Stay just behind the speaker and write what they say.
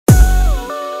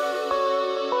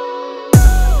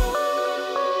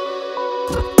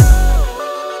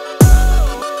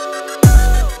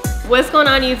What's going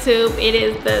on, YouTube? It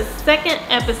is the second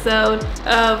episode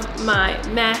of my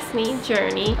MASKNE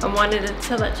journey. I wanted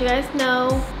to let you guys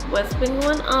know what's been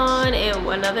going on and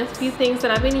one other few things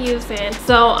that I've been using.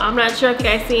 So I'm not sure if you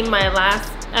guys seen my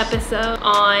last episode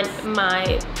on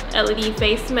my LED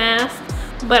face mask,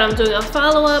 but I'm doing a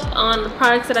follow-up on the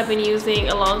products that I've been using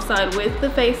alongside with the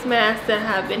face masks that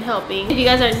have been helping. If you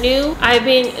guys are new, I've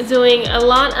been doing a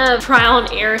lot of trial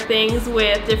and error things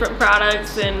with different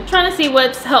products and trying to see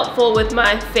what's helpful with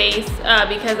my face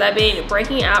because I've been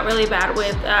breaking out really bad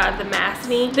with the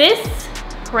MASKNE. This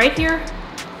right here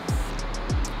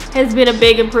has been a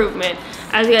big improvement.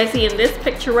 As you guys see in this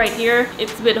picture right here,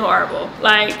 it's been horrible.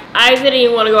 Like, I didn't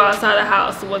even want to go outside the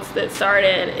house once this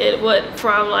started. It went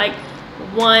from like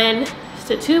 1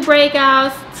 to 2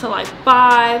 breakouts to like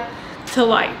 5 to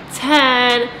like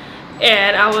 10,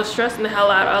 and I was stressing the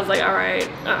hell out. I was like, all right,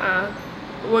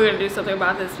 we're gonna do something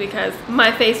about this, because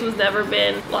my face was never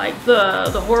been like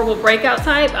the horrible breakout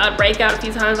type. I'd break out a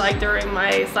few times like during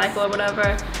my cycle or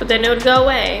whatever, but then it would go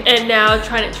away. And now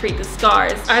trying to treat the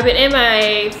scars. I've been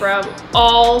MIA from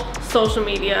all social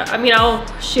media. I mean, I'll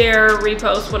share,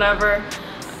 repost, whatever,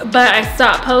 but I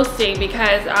stopped posting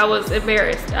because I was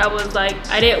embarrassed. I was like,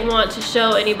 I didn't want to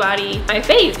show anybody my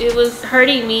face. It was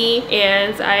hurting me,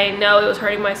 and I know it was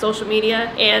hurting my social media,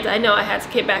 and I know I had to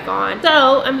get back on.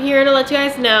 So I'm here to let you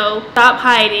guys know, stop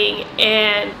hiding,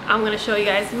 and I'm gonna show you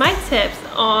guys my tips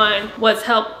on what's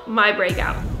helped my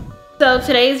breakout. So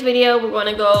today's video, we're going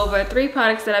to go over 3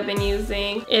 products that I've been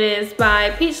using. It is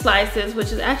by Peach Slices,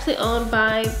 which is actually owned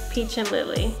by Peach and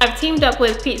Lily. I've teamed up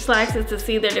with Peach Slices to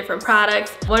see their different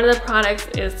products. One of the products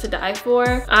is To Die For.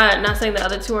 Not saying the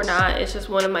other 2 are not, it's just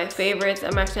one of my favorites.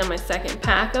 I'm actually on my 2nd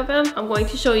pack of them. I'm going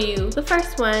to show you the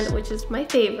first one, which is my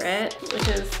favorite, which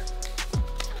is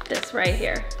this right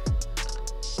here.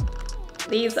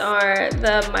 These are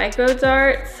the micro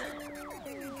darts.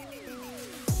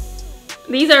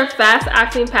 These are fast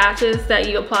acting patches that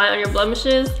you apply on your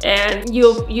blemishes, and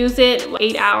you'll use it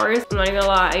 8 hours. I'm not even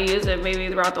gonna lie, I use it maybe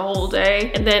throughout the whole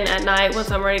day, and then at night once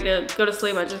I'm ready to go to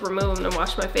sleep, I just remove them and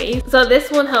wash my face. So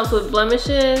this one helps with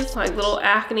blemishes, like little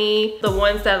acne, the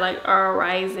ones that like are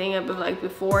rising like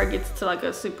before it gets to like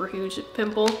a super huge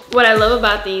pimple. What I love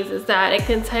about these is that it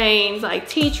contains like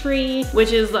tea tree,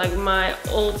 which is like my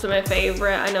ultimate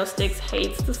favorite. I know Sticks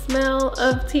hates the smell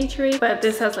of tea tree, but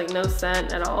this has like no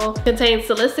scent at all. Contains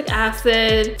salicylic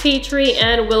acid, tea tree,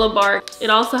 and willow bark.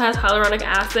 It also has hyaluronic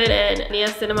acid and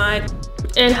niacinamide.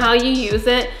 And how you use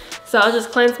it, so I'll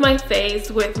just cleanse my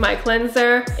face with my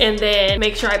cleanser and then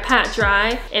make sure I pat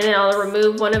dry, and then I'll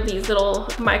remove one of these little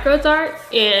micro darts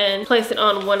and place it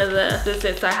on one of the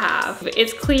zits I have.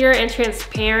 It's clear and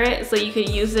transparent, so you could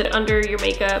use it under your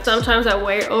makeup. Sometimes I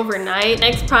wear it overnight.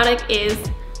 Next product is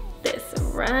this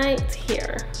right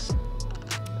here.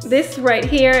 This right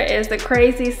here is the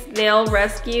Crazy Snail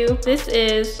Rescue. This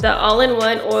is the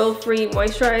all-in-one oil-free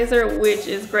moisturizer, which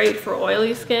is great for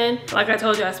oily skin. Like I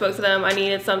told you, I spoke to them. I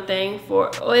needed something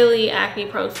for oily,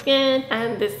 acne-prone skin,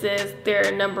 and this is their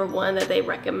 #1 that they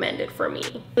recommended for me.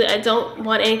 I don't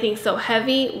want anything so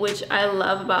heavy, which I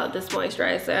love about this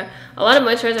moisturizer. A lot of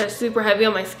moisturizers are super heavy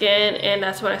on my skin, and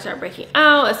that's when I start breaking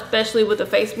out, especially with the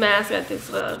face mask. I got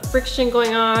this friction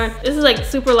going on. This is like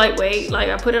super lightweight. Like,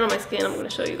 I put it on my skin. I'm gonna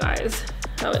show you guys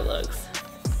how it looks.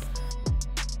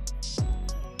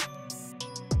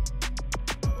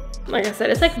 Like I said,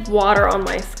 it's like water on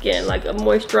my skin, like a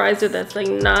moisturizer that's like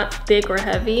not thick or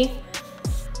heavy.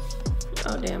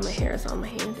 Oh damn, my hair is on my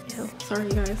hand. Ew, sorry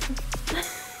you guys.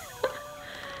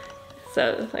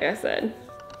 So like I said,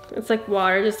 it's like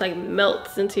water, just like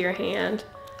melts into your hand,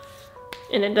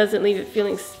 and it doesn't leave it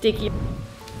feeling sticky.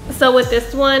 So with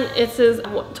this one, it says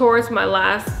towards my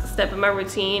last step in my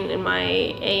routine in my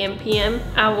AM PM,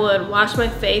 I would wash my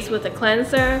face with a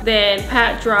cleanser, then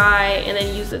pat dry, and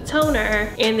then use a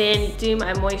toner, and then do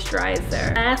my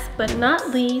moisturizer. Last but not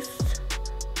least,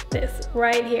 this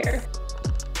right here.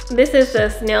 This is the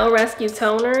Snail Rescue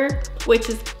Toner, which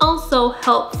is also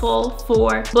helpful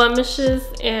for blemishes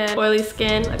and oily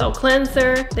skin. So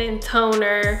cleanser, then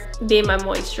toner, then my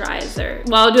moisturizer.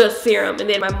 Well, I'll do a serum and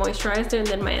then my moisturizer and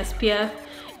then my SPF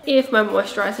if my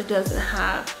moisturizer doesn't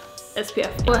have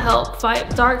SPF. It will help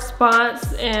fight dark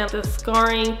spots and the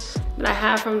scarring that I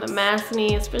have from the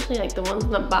MASKNE, especially like the ones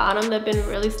on the bottom that have been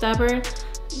really stubborn.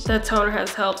 the toner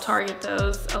has helped target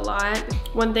those a lot.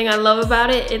 One thing I love about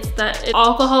it, it's that it's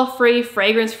alcohol free,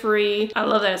 fragrance free. I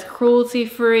love that it's cruelty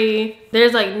free.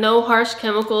 There's like no harsh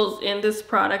chemicals in this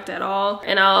product at all.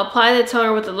 And I'll apply the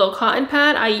toner with a little cotton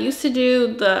pad. I used to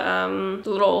do the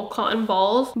little cotton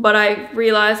balls, but I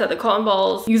realized that the cotton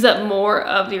balls use up more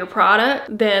of your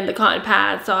product than the cotton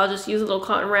pads. So I'll just use little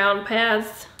cotton round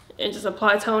pads and just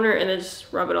apply toner and then just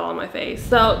rub it all on my face.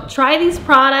 So try these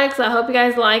products. I hope you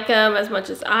guys like them as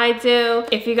much as I do.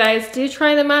 If you guys do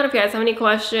try them out, if you guys have any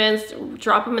questions,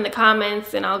 drop them in the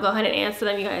comments and I'll go ahead and answer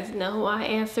them. You guys know I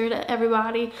answer to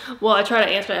everybody. Well, I try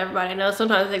to answer to everybody. I know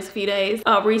sometimes it takes a few days.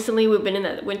 Recently we've been in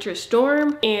that winter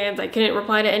storm and I couldn't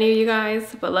reply to any of you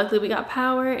guys, but luckily we got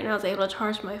power and I was able to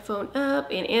charge my phone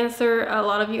up and answer a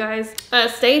lot of you guys.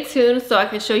 Stay tuned so I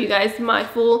can show you guys my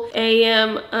full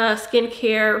AM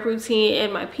skincare routine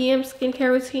and my PM skincare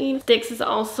routine. Stix is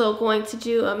also going to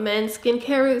do a men's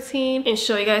skincare routine and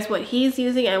show you guys what he's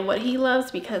using and what he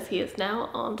loves, because he is now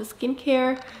on the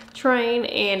skincare train.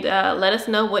 And let us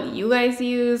know what you guys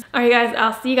use. All right guys,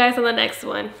 I'll see you guys on the next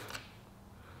one.